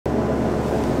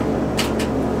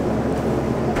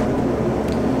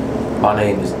My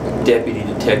name is Deputy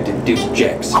Detective Duke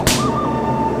Jackson.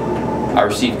 I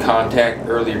received contact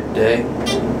earlier today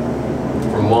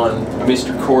from one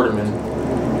Mr. Quarterman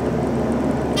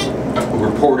who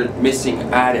reported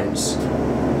missing items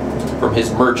from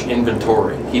his merch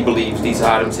inventory. He believes these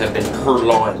items have been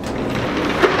purloined.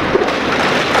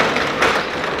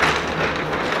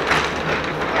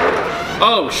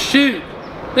 Oh shoot!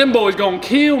 Them boys gonna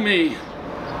kill me!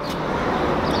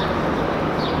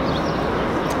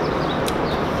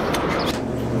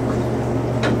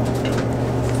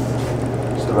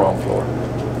 It's the wrong floor.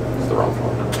 It's the wrong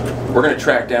floor. We're gonna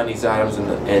track down these items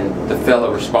and the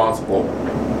fellow responsible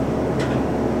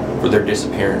for their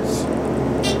disappearance.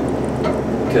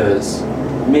 Because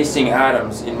missing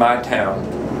items in my town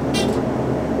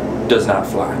does not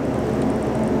fly.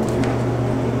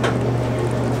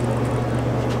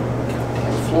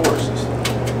 Goddamn floor system.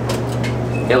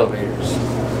 Elevators.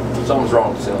 Something's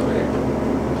wrong with this elevator.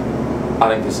 I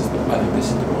think this is the one. This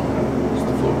is the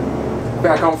floor.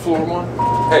 Back on floor one.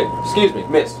 Hey, excuse me,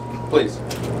 miss, please.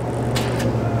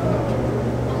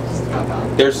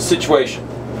 There's a situation.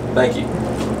 Thank you.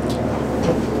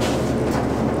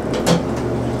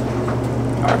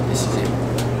 Alright, this is it.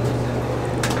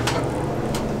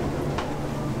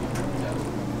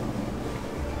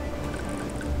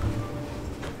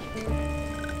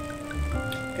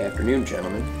 Afternoon,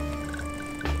 gentlemen.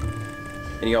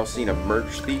 Any of y'all seen a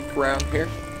merch thief around here?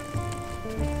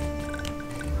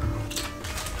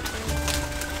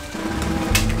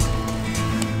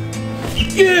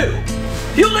 You!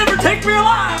 You'll never take me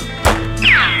alive!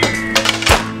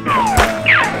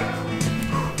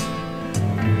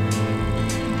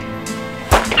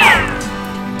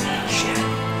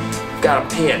 Got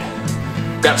a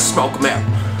pen. Gotta smoke them out.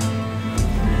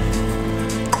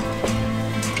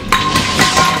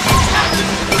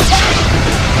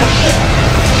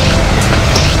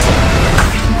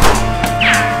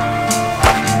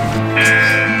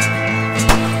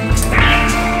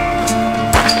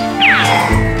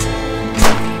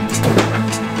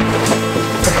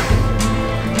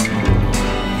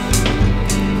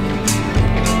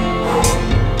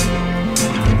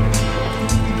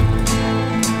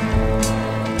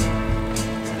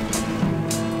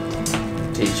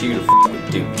 Teach you to f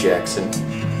with Duke Jackson.